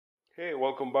Hey,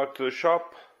 welcome back to the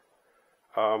shop.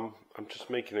 I'm just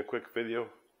making a quick video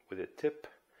with a tip.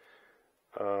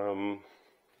 I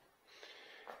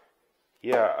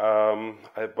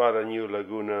bought a new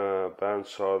Laguna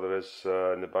bandsaw that is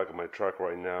in the back of my truck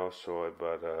right now. So I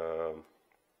bought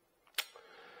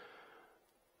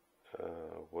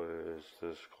what is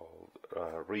this called?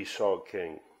 Resaw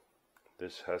King.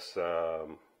 This has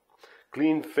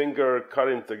clean finger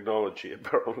cutting technology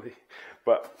apparently,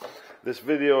 but this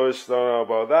video is not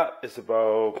about that. It's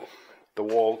about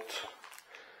DeWalt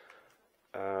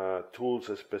tools,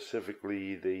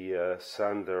 specifically the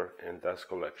sander and dust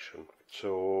collection.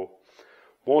 So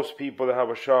most people that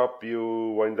have a shop,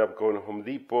 you wind up going to Home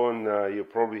Depot and you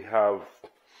probably have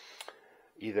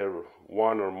either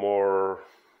one or more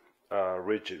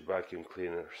Ridgid vacuum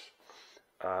cleaners.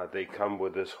 They come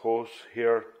with this hose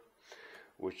here,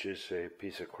 which is a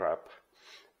piece of crap.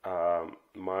 I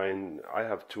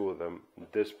have two of them.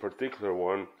 This particular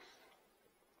one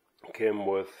came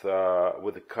with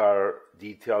a car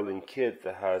detailing kit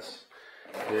that has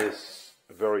this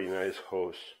very nice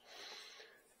hose.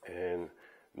 And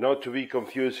not to be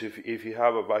confused, if you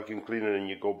have a vacuum cleaner and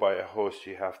you go buy a hose,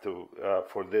 you have to,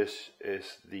 for this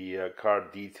is the car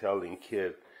detailing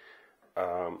kit.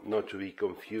 Not to be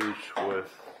confused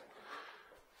with,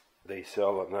 they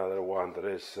sell another one that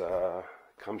is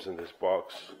comes in this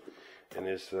box and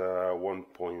is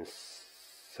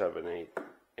 1.78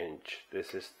 inch.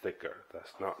 This is thicker.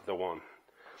 That's not the one.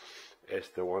 It's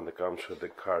the one that comes with the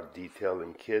car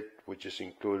detailing kit, which is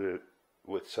included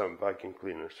with some vacuum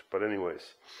cleaners. But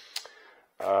anyways,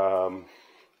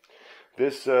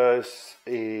 this is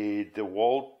a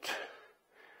DeWalt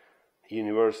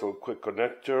universal quick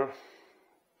connector,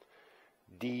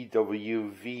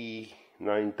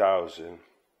 DWV9000,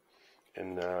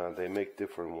 and they make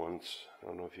different ones. I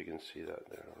don't know if you can see that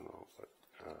there. I don't know, but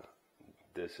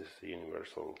this is the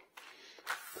universal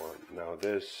one. Now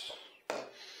this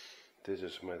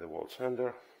is my DeWalt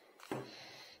sander, and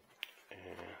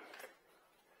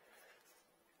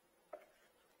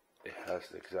it has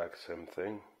the exact same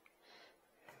thing.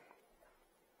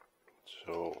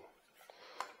 So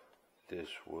this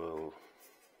will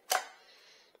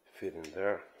fit in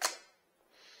there.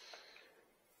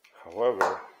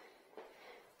 However,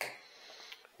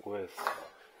 with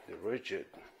the Ridgid,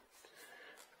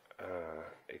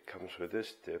 it comes with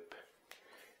this tip,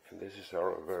 and this is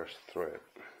our reverse thread.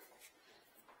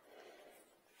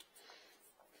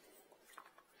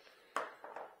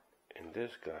 And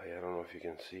this guy, I don't know if you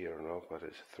can see or not, but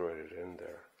it's threaded in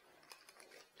there,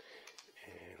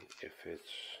 and it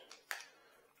fits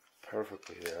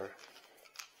perfectly there.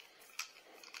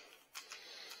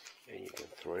 And you can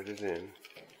thread it in.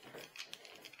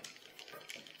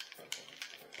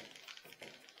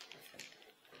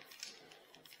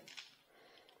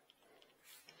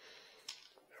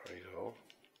 There we go.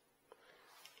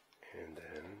 And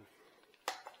then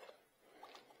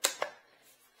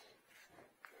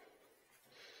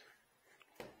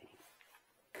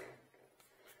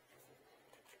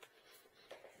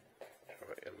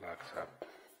it locks up.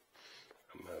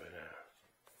 I'm having a,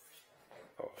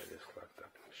 oh, it is locked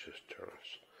up. It just turns.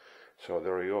 So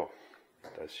there you go.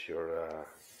 That's your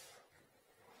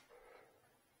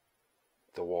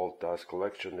DeWalt dust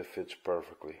collection that fits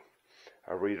perfectly.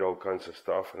 I read all kinds of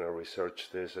stuff and I research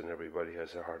this, and everybody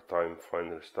has a hard time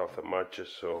finding stuff that matches.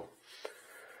 So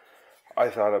I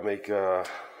thought I'd make a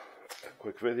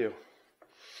quick video.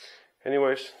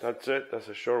 Anyways, that's it. That's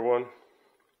a short one.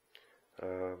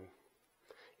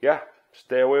 Yeah,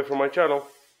 stay away from my channel.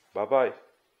 Bye bye.